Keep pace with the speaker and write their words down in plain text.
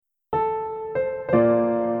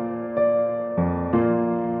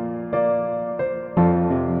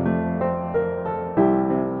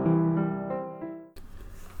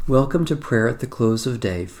Welcome to prayer at the close of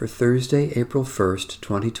day for Thursday, April 1st,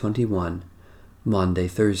 2021, Maundy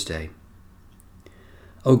Thursday.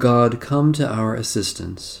 O God, come to our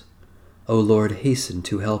assistance. O Lord, hasten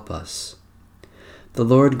to help us. The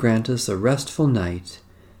Lord grant us a restful night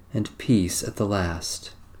and peace at the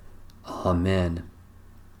last. Amen.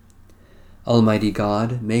 Almighty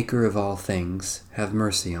God, maker of all things, have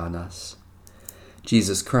mercy on us.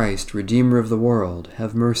 Jesus Christ, Redeemer of the world,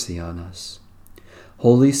 have mercy on us.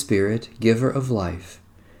 Holy Spirit, giver of life,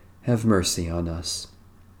 have mercy on us.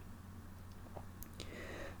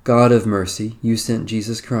 God of mercy, you sent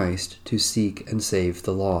Jesus Christ to seek and save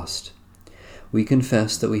the lost. We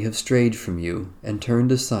confess that we have strayed from you and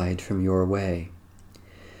turned aside from your way.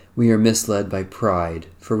 We are misled by pride,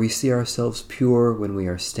 for we see ourselves pure when we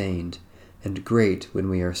are stained, and great when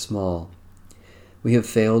we are small. We have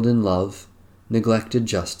failed in love, neglected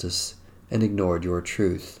justice, and ignored your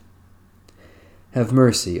truth. Have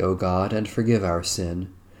mercy, O God, and forgive our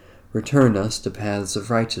sin. Return us to paths of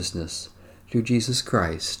righteousness, through Jesus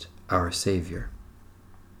Christ, our Savior.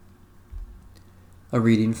 A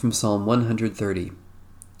reading from Psalm 130.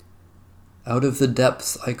 Out of the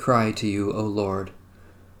depths I cry to you, O Lord.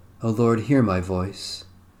 O Lord, hear my voice.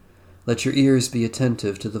 Let your ears be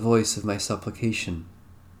attentive to the voice of my supplication.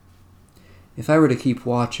 If I were to keep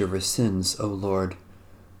watch over sins, O Lord,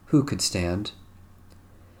 who could stand?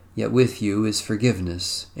 Yet with you is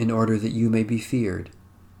forgiveness, in order that you may be feared.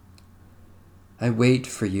 I wait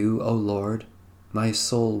for you, O Lord, my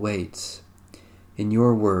soul waits. In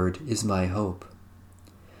your word is my hope.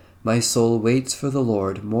 My soul waits for the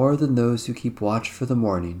Lord more than those who keep watch for the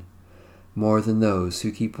morning, more than those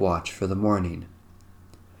who keep watch for the morning.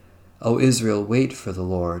 O Israel, wait for the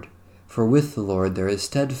Lord, for with the Lord there is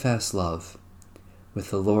steadfast love. With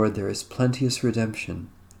the Lord there is plenteous redemption.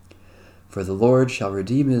 For the Lord shall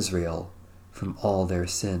redeem Israel from all their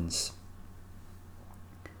sins.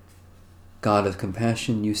 God of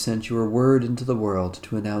compassion, you sent your word into the world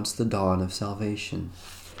to announce the dawn of salvation.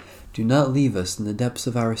 Do not leave us in the depths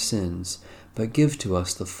of our sins, but give to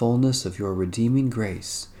us the fullness of your redeeming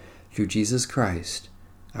grace, through Jesus Christ,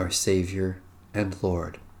 our Savior and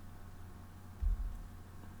Lord.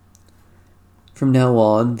 From now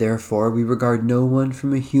on, therefore, we regard no one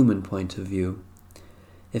from a human point of view.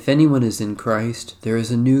 If anyone is in Christ, there is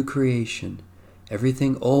a new creation.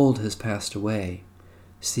 Everything old has passed away.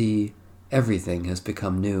 See, everything has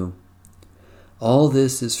become new. All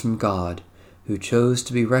this is from God, who chose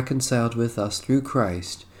to be reconciled with us through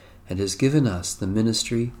Christ, and has given us the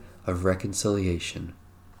ministry of reconciliation.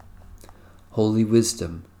 Holy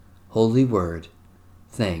wisdom, holy word,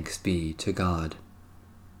 thanks be to God.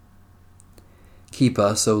 Keep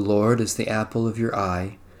us, O Lord, as the apple of your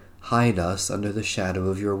eye. Hide us under the shadow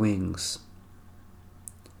of your wings.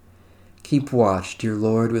 Keep watch, dear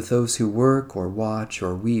Lord, with those who work or watch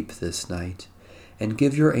or weep this night, and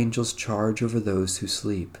give your angels charge over those who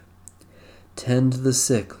sleep. Tend the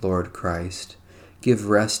sick, Lord Christ. Give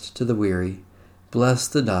rest to the weary. Bless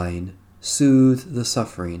the dying. Soothe the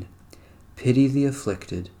suffering. Pity the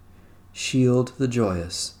afflicted. Shield the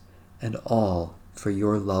joyous, and all for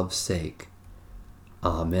your love's sake.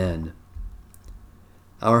 Amen.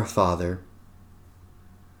 Our Father,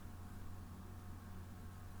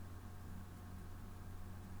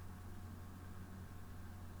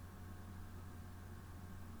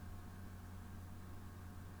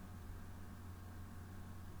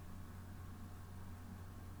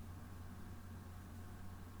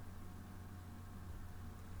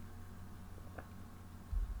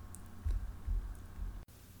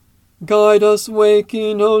 guide us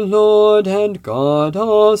waking, O Lord, and guard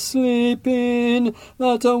us sleeping,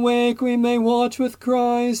 that awake we may watch with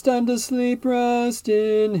Christ, and asleep rest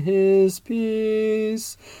in his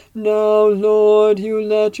peace. Now, Lord, you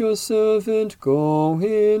let your servant go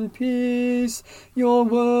in peace. Your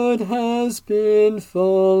word has been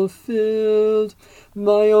fulfilled.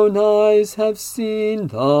 My own eyes have seen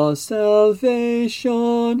the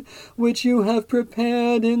salvation which you have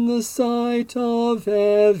prepared in the sight of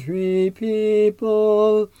every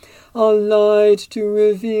people, a light to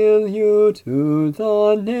reveal you to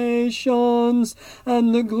the nations,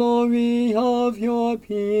 and the glory of your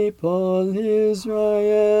people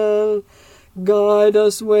Israel. Guide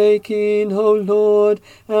us waking, O Lord,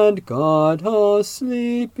 and guard us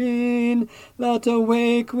sleeping, that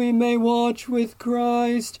awake we may watch with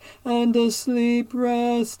Christ, and asleep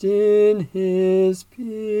rest in his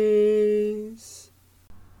peace.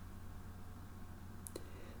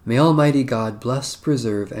 May Almighty God bless,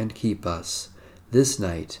 preserve, and keep us this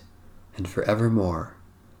night and forevermore.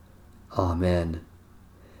 Amen.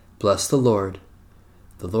 Bless the Lord.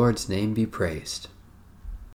 The Lord's name be praised.